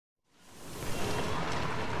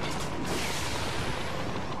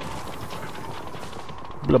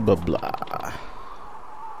Blah blah blah.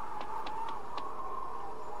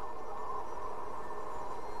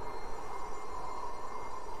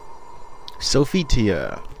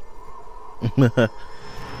 Sophitia.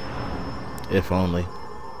 If only.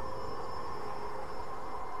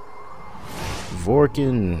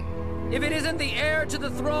 Vorkin. If it isn't the heir to the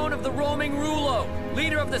throne of the roaming Rulo,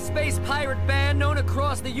 leader of the space pirate band known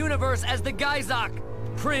across the universe as the Geizok,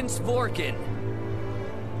 Prince Vorkin.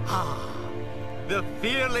 Ah, the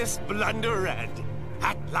fearless Blunder Red,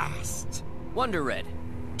 at last. Wonder Red.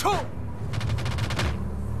 To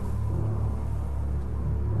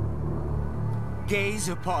Gaze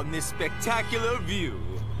upon this spectacular view.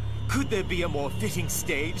 Could there be a more fitting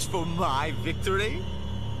stage for my victory?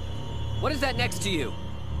 What is that next to you?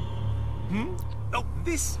 Oh,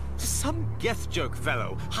 this some Geth joke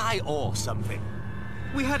fellow, high or something.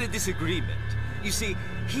 We had a disagreement. You see,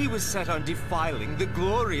 he was set on defiling the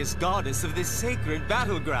glorious goddess of this sacred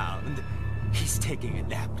battleground. He's taking a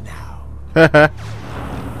nap now.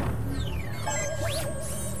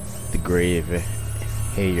 The grave.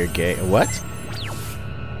 Hey, you're gay. What?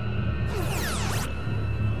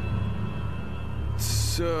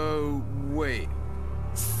 So, wait.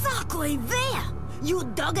 Sacre vert! You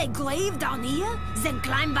dug a grave down here, then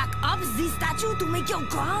climb back up this statue to make your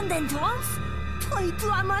grand entrance? Très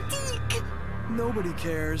dramatique! Nobody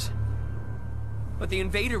cares. But the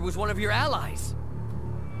invader was one of your allies.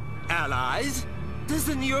 Allies? Does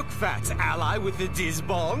the New York Fats ally with the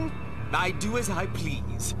Dizbong? I do as I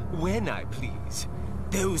please, when I please.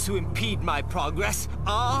 Those who impede my progress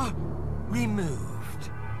are removed.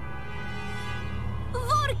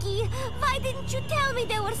 Vorky, why didn't you tell me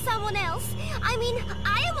there was someone else? I mean,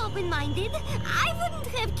 I am open-minded. I wouldn't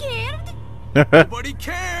have cared. Nobody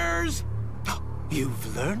cares!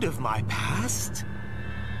 You've learned of my past?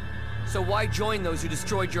 So why join those who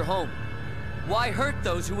destroyed your home? Why hurt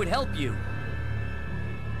those who would help you?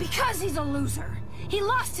 Because he's a loser. He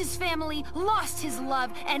lost his family, lost his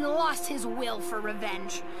love, and lost his will for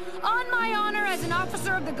revenge. On my honor as an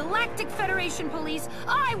officer of the Galactic Federation Police,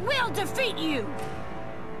 I will defeat you!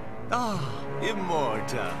 Ah,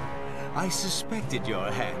 Immortal. I suspected your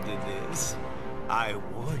hand in this. I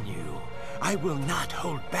warn you, I will not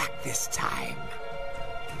hold back this time.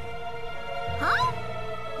 Huh?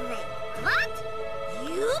 Wait, what?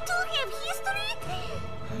 You two have history?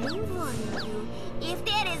 I warn you, if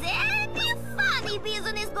there is any funny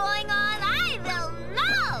business going on, I will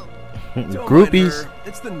know! Don't Groupies. mind her.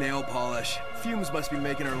 It's the nail polish. Fumes must be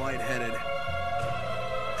making her lightheaded.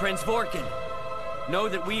 Prince Vorkin, know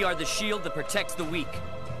that we are the shield that protects the weak.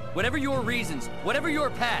 Whatever your reasons, whatever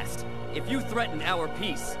your past, if you threaten our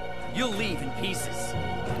peace, you'll leave in pieces.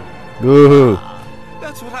 Ooh.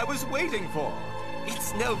 That's what I was waiting for.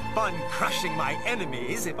 It's no fun crushing my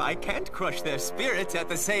enemies if I can't crush their spirits at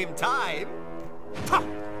the same time. Ha!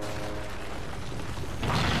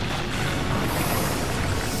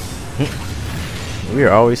 We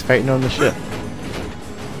are always fighting on the ship.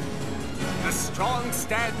 The strong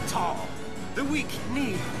stand tall, the weak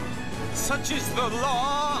kneel. Such is the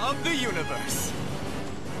law of the universe.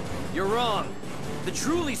 You're wrong. The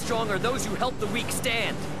truly strong are those who help the weak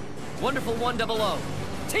stand. Wonderful 100.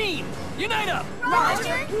 Team, unite up!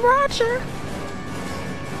 Roger! Roger.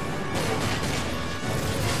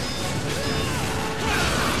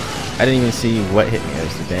 I didn't even see what hit me. It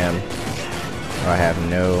was the damn. I have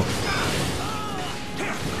no.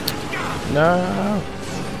 No.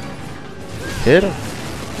 Hit him.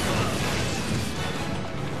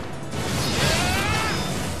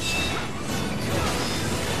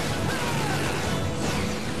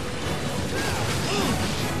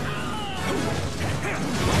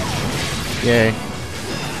 Yay.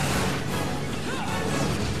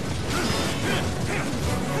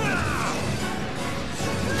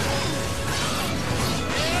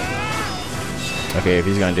 Okay, if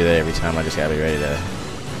he's gonna do that every time, I just gotta be ready to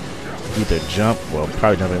either jump. Well,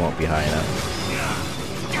 probably jumping won't be high enough.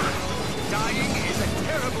 Dying is a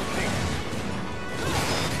terrible thing.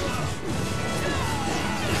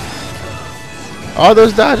 All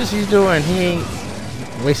those dodges he's doing, he ain't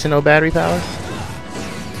wasting no battery power.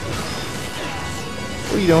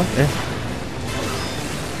 What are you doing? Eh.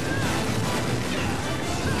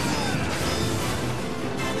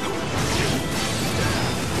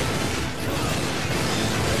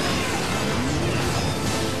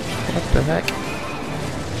 What the heck?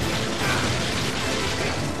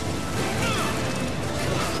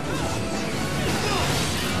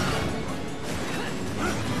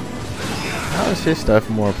 How is his stuff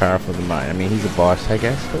more powerful than mine? I mean, he's a boss, I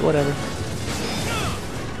guess, but whatever.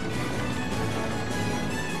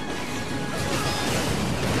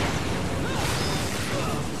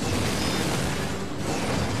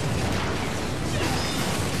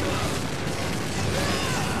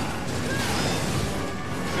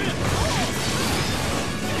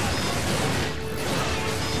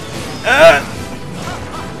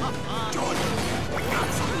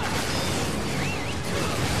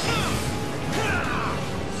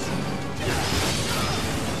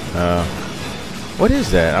 What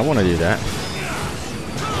is that? I want to do that.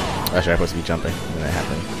 Actually, I'm supposed to be jumping when that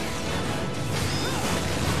happened.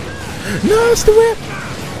 No, it's the whip!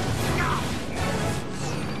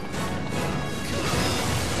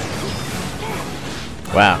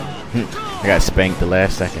 Wow. I got spanked the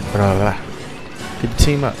last second. Blah, blah. Good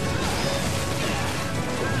team up.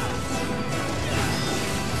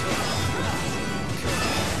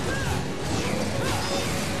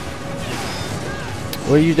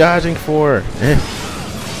 What are you dodging for?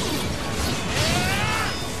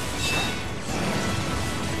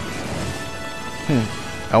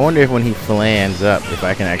 I wonder if when he flans up, if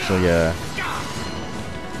I can actually,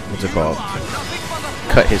 what's it called?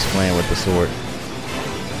 Cut his flan with the sword.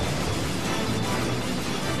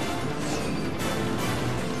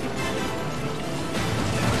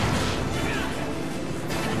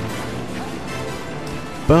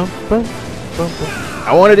 Bum, bum, bum, bum.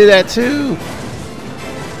 I want to do that too.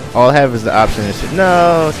 All I have is the option is to,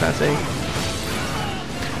 no, it's not safe.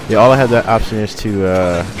 Yeah, all I have the option is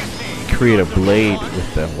to create a blade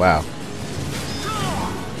with the, wow.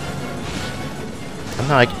 I'm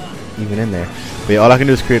not like even in there. But yeah, all I can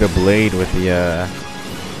do is create a blade with the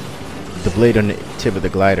blade on the tip of the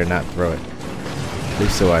glider, not throw it. At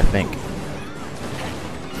least so I think.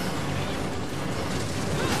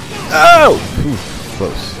 Oh! Whew,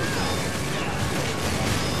 close.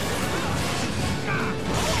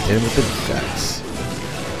 Hit him with the guts.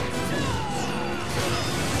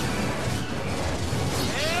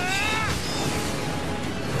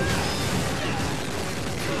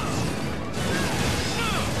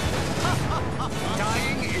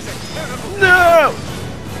 No!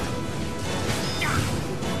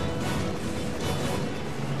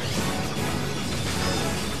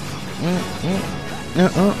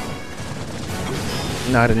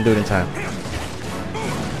 No, I didn't do it in time.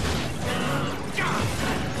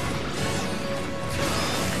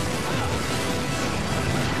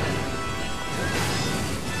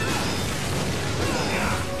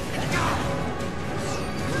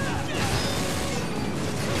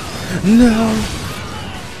 No!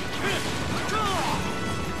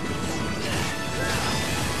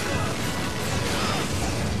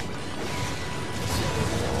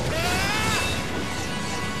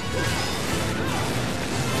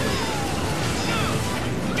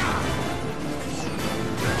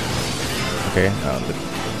 Okay, the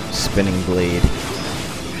spinning blade.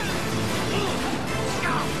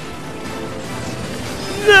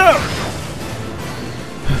 No!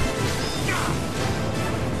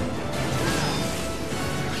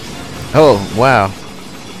 Oh, wow.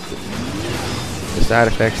 The side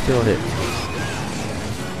effect still hit.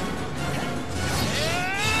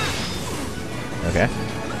 Okay.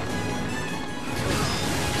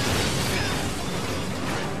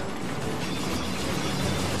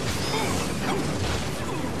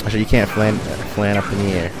 Actually, you can't flan up in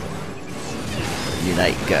the air.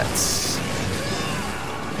 Unite guts.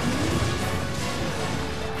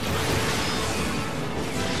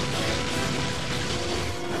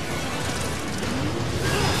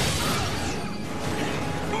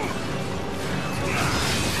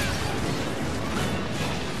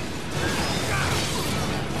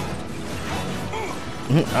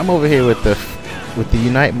 I'm over here with the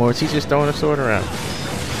Unite-Morphs. He's just throwing a sword around.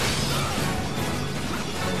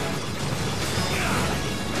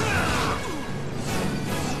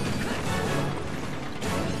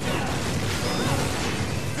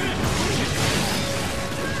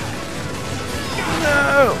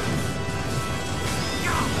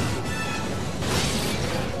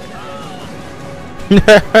 No!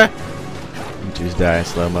 You just die in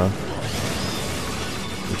slow-mo.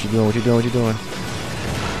 What you doing? What you doing? What you doing?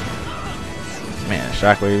 Man,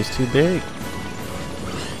 shockwave is too big.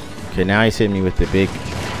 Okay, now he's hitting me with the big.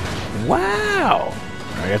 Wow!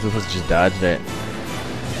 I guess we're supposed to just dodge that.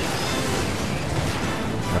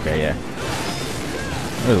 Okay, yeah.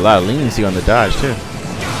 There's a lot of leniency on the dodge too.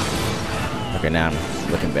 Okay, now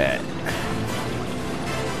I'm looking bad.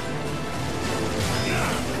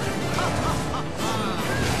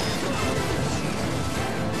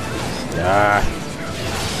 Ah.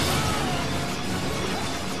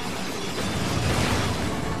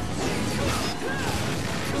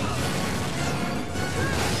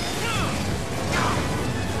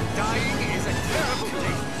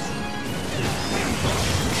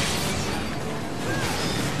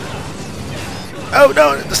 Oh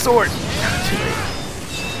no, the sword! Too late.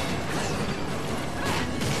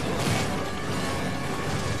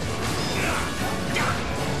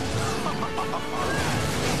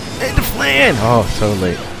 man! Oh, so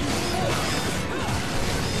late.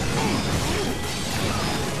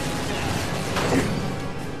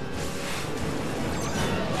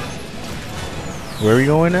 Where are we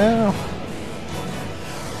going now?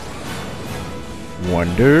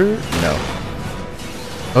 Wonder? No.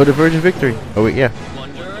 Oh, the Virgin Victory. Oh, wait, yeah.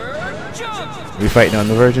 Wonder jump. We fighting on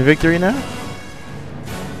the Virgin Victory now?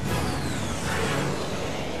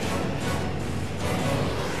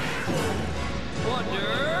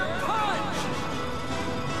 Wonder punch.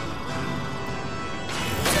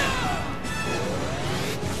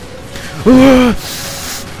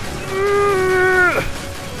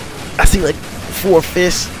 I see like 4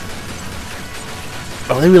 fists.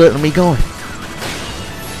 Oh, they were letting me go.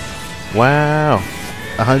 Wow.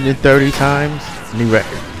 130 times. New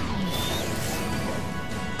record.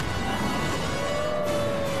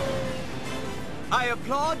 I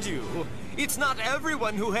applaud you. It's not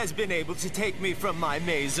everyone who has been able to take me from my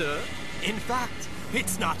mazer. In fact,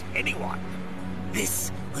 it's not anyone.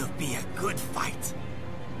 This will be a good fight.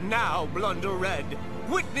 Now, Blunder Red,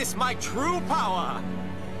 witness my true power.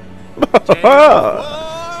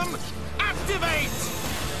 Form, activate!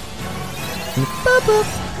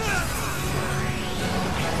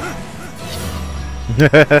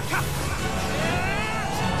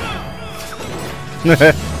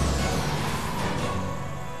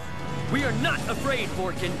 We are not afraid,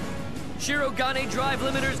 Vorkin. Shirogane drive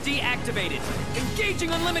limiters deactivated. Engaging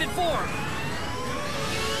unlimited form.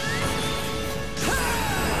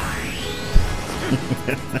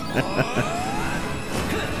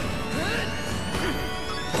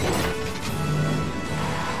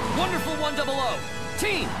 Wonderful 100.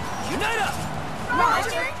 Team, unite up!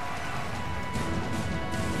 Roger.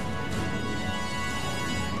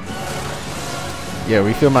 Yeah,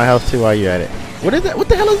 refill my health too while you're at it. What is that? What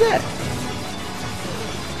the hell is that?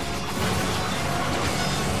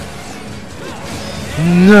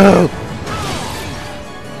 No!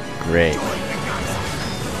 Great.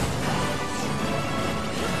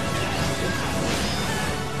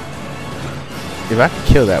 If I could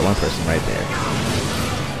kill that one person right there.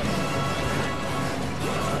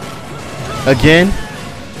 Again?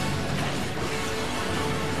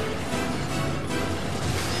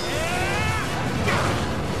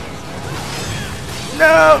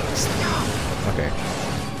 No! Okay.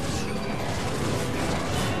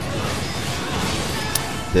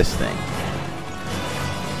 This thing.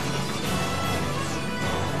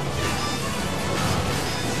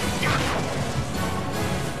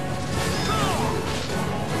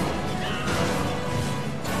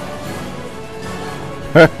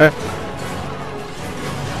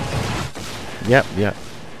 Yep, yep.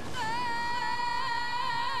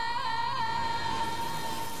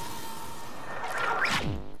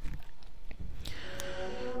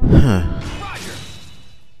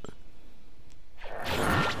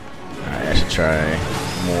 Alright, I should try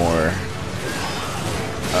more.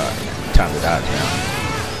 Time to dodge now.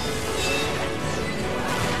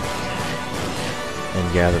 And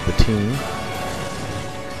gather the team.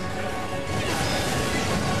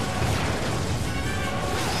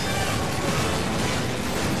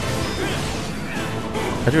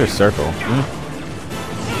 I drew a circle.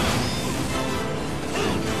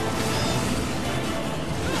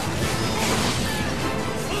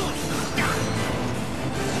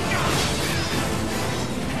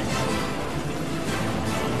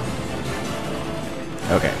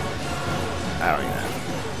 Okay. I don't even know.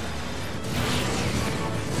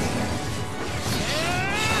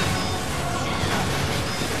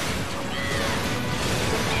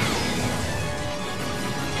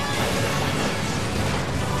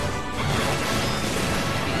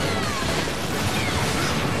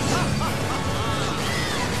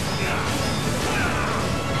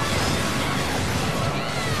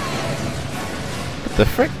 What the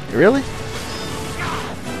frick? Really?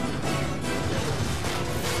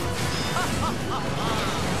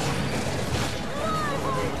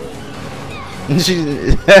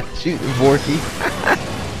 She's Vorky.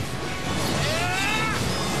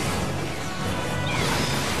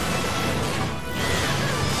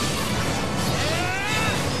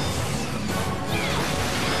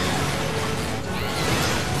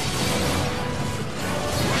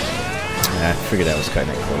 I figured I was cutting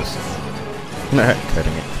it close. Not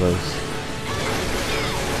cutting it close.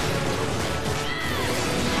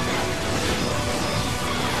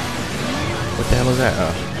 What the hell is that?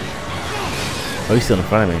 Oh. Oh, he's still in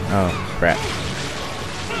front of me. Oh, crap.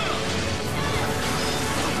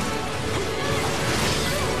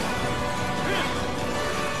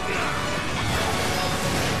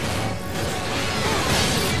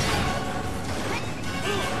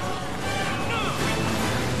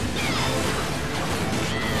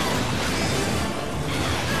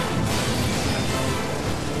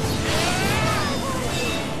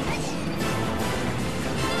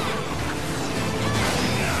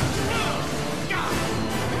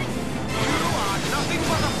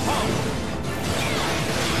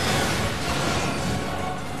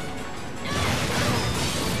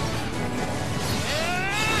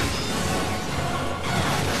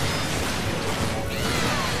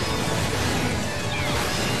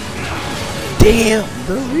 Damn,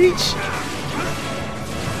 the reach.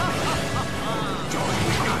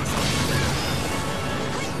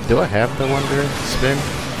 Do I have the wonder spin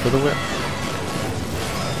for the whip?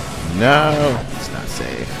 No, it's not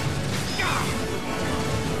safe.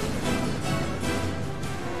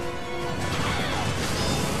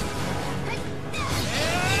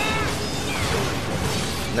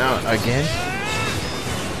 No, again?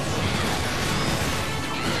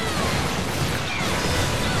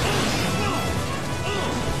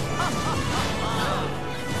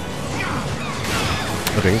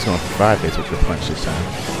 Okay, he's going for 5 hits with the punch this time.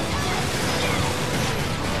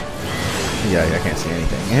 Yeah, I can't see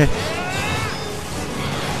anything.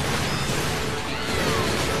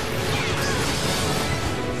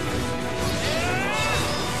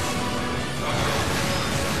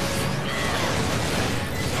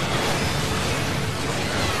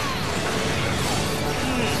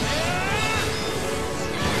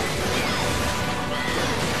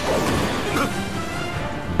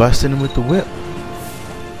 Busting him with the whip.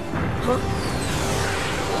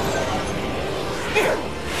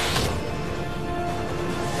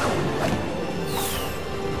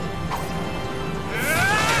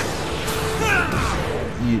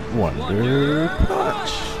 Wonder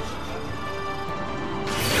punch.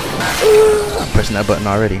 I'm pressing that button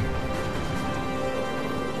already.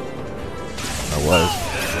 I was.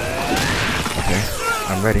 Okay,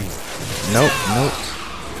 I'm ready. Nope, nope.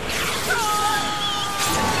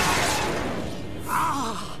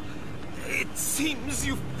 It seems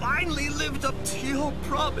you finally lived up to your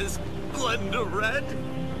promise, Blunder Red.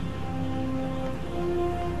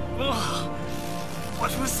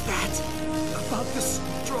 What was that? About the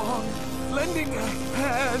strong lending a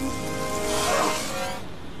hand.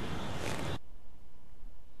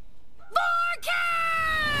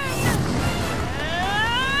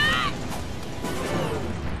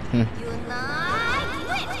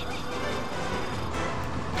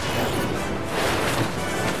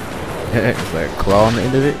 It's like a claw on the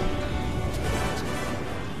end of it.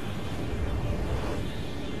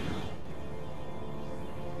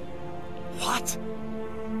 What?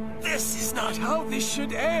 This is not how this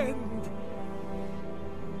should end.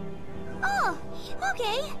 Oh,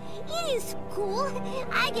 okay. It is cool.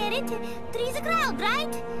 I get it. Three's a crowd,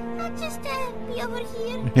 right? I'll just be over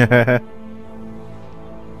here.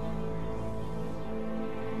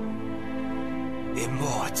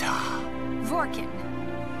 Immorta. Vorkin,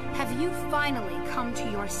 have you finally come to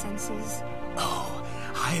your senses? Oh,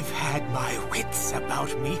 I've had my wits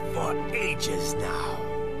about me for ages now.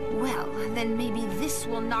 Well, then maybe this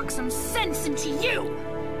will knock some sense into you!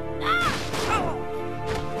 Ah! Oh!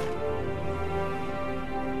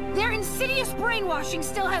 Their insidious brainwashing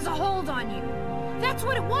still has a hold on you. That's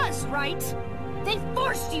what it was, right? They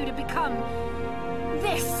forced you to become...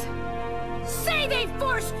 this. Say they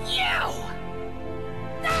forced you!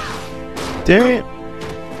 Ah! Dang it.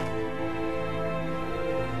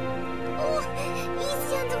 Oh,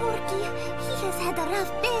 easy on the Vorky. He has had a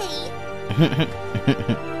rough day.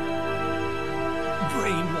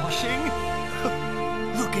 Brainwashing?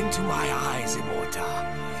 Look into my eyes, Immorta,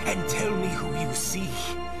 and tell me who you see.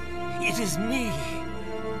 It is me,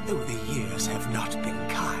 though the years have not been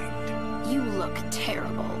kind. You look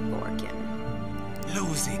terrible, Vorkin.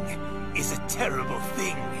 Losing is a terrible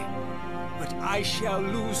thing, but I shall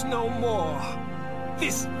lose no more.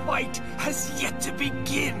 This fight has yet to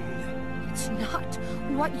begin. It's not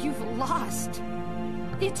what you've lost.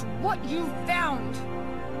 It's what you've found.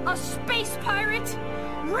 A space pirate?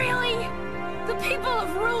 Really? The people of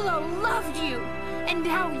Rulo loved you. And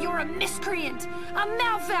now you're a miscreant, a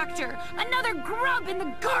malefactor, another grub in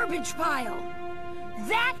the garbage pile.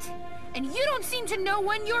 That? And you don't seem to know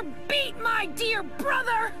when you're beat, my dear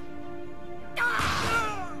brother!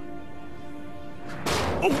 Ah!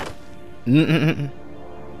 Oh.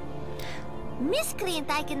 Miscreant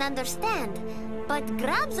I can understand, but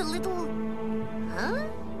grab's a little... Huh?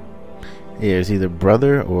 Yeah, it's either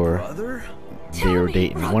brother or Brother? they were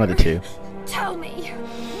dating. One of the two. Tell me,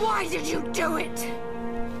 why did you do it?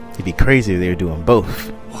 It'd be crazy if they were doing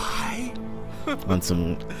both. Why? On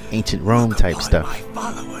some ancient Rome type Upon stuff. my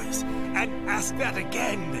followers, and ask that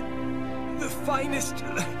again. The finest,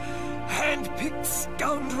 hand-picked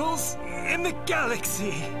scoundrels in the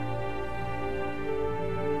galaxy.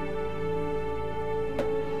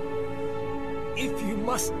 If you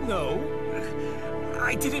must know,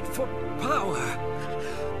 I did it for power.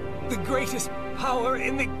 The greatest power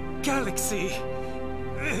in the galaxy.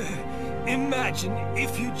 Imagine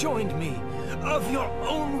if you joined me, of your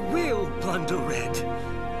own will, Blunder Red.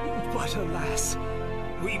 But alas,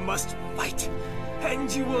 we must fight,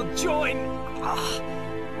 and you will join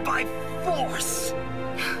by force.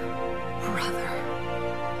 Brother.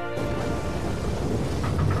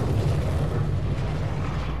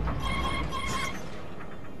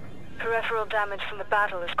 Peripheral damage from the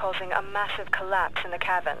battle is causing a massive collapse in the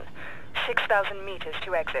cavern. 6,000 meters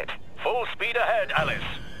to exit. Full speed ahead, Alice.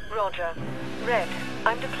 Roger. Red,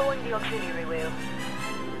 I'm deploying the auxiliary wheel.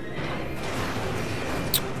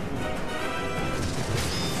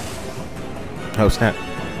 Oh snap.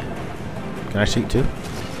 Can I shoot too?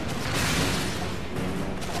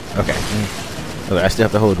 Okay. Okay, I still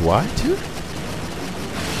have to hold Y too?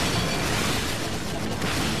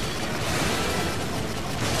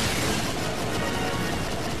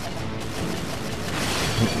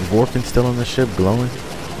 Vorkin's still on the ship glowing.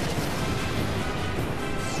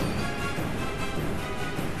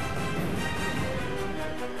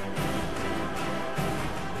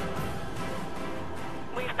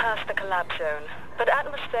 We've passed the collapse zone, but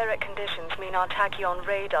atmospheric conditions mean our tachyon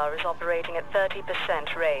radar is operating at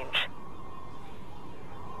 30% range.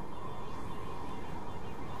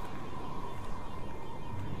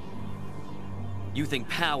 You think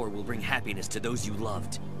power will bring happiness to those you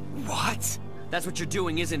loved. What? That's what you're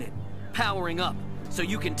doing, isn't it? Powering up, so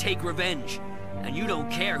you can take revenge. And you don't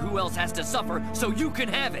care who else has to suffer, so you can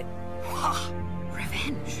have it.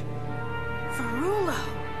 Revenge. For Rulo.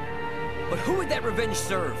 But who would that revenge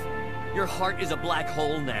serve? Your heart is a black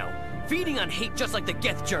hole now, feeding on hate just like the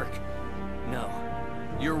Geth jerk. No,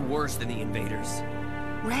 you're worse than the invaders.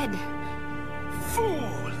 Red.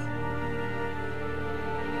 Fool!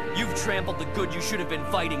 You've trampled the good you should have been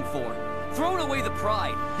fighting for. Thrown away the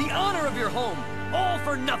pride, the honor of your home, all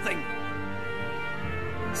for nothing!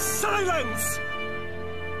 Silence!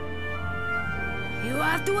 You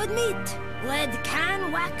have to admit, Red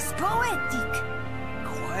can wax poetic.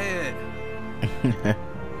 Quiet.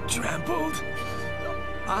 Trampled?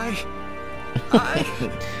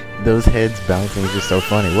 Those heads bouncing is just so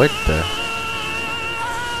funny. What the?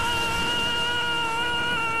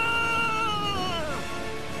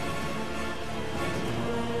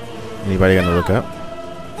 Anybody gonna look up?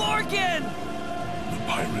 Morgan! The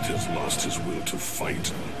pirate has lost his will to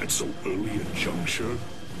fight at so early a juncture.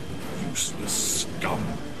 Useless scum.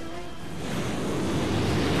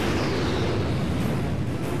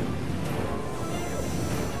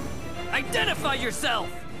 Identify yourself!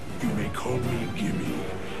 You may call me Gimme,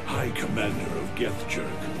 High Commander of Geth Jerk,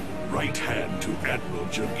 right hand to Admiral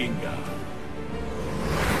Jerginga.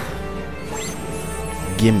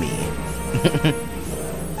 Gimme.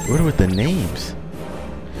 What are with the names?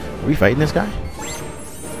 Are we fighting this guy?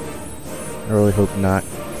 I really hope not.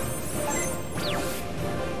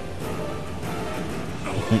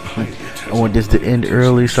 I want this to end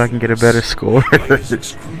early so I can get a better score.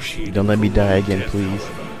 Don't let me die again, please.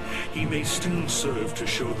 He may still serve to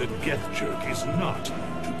show that Geth Jerk is not to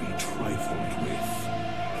be trifled with.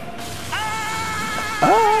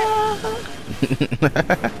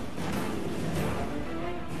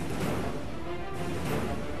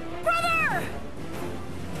 Brother!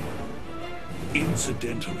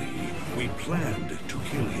 Incidentally, we planned to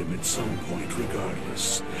kill him at some point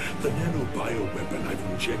regardless. The nanobioweapon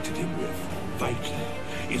I've injected him with, Viking,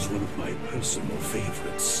 is one of my personal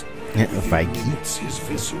favorites. Within minutes, his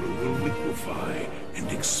viscera will liquefy and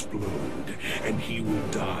explode, and he will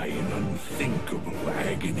die in unthinkable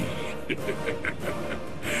agony.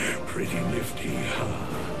 Pretty nifty, huh?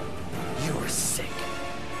 You're sick.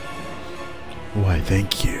 Why,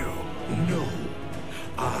 thank you. No.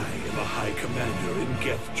 I am a High Commander in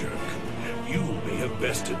Geth Jerk. You may have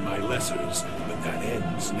bested my lessers, but that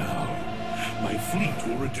ends now. My fleet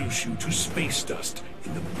will reduce you to space dust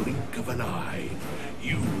in the blink of an eye.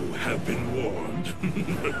 You have been warned.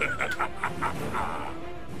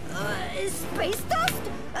 Space dust?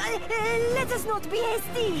 Let us not be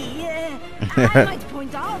hasty. I might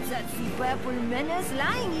point out that the purple menace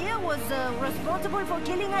lying here was responsible for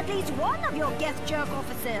killing at least one of your Geth Jerk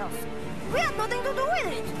officers. We had nothing to do with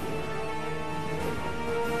it.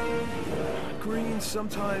 Green,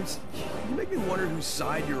 sometimes you make me wonder whose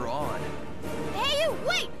side you're on. Hey, you,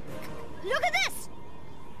 wait! Look at this!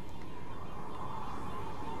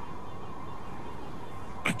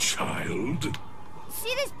 A child?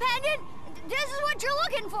 See this pendant? This is what you're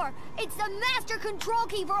looking for. It's the master control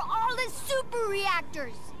key for all the super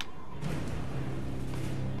reactors.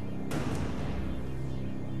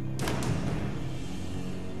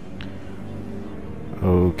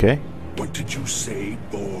 Okay. What did you say,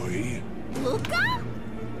 boy? Luca?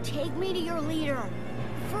 Take me to your leader.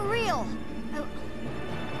 For real.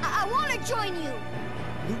 I want to join you.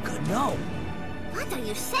 Luca, no. What are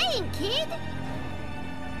you saying, kid?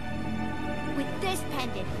 With this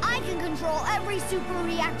pendant, I can control every super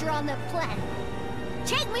reactor on the planet.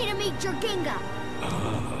 Take me to meet Jerkinga.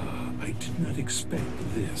 Ah, I did not expect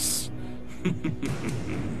this.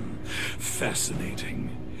 Fascinating.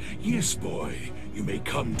 Yes, boy, you may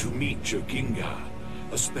come to meet Jerkinga.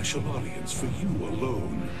 A special audience for you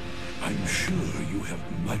alone. I'm sure you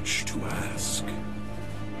have much to ask.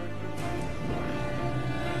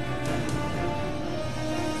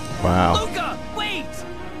 Wow. Luca, wait!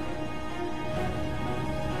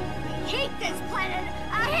 Hate this planet!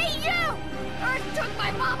 I hate you! Earth took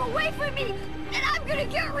my mom away from me, and I'm gonna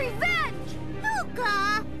get revenge!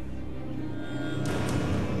 Luca!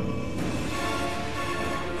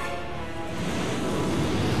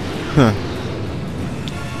 Huh.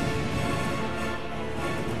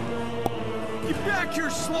 Get back here,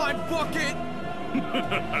 slime bucket!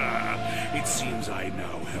 It seems I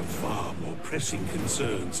now have far more pressing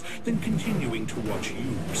concerns than continuing to watch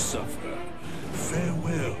you suffer.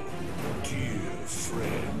 Farewell, dear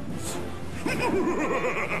friends.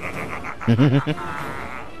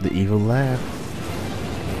 The evil laugh.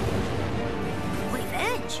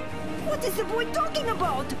 Revenge? What is the boy talking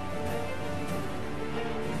about?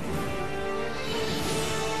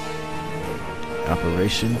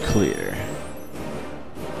 Operation Clear.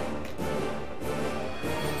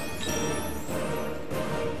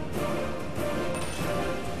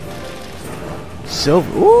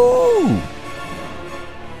 Silver. Ooh!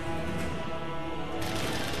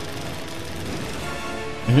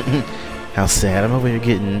 How sad. I'm over here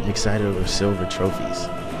getting excited over silver trophies.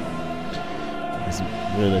 It's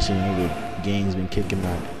realizing the game's been kicking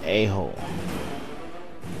my a-hole.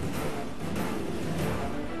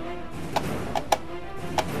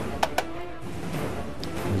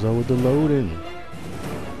 What's up with the loading?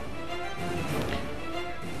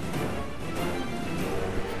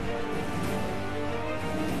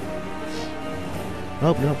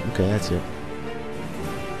 Oh, no. Okay, that's it.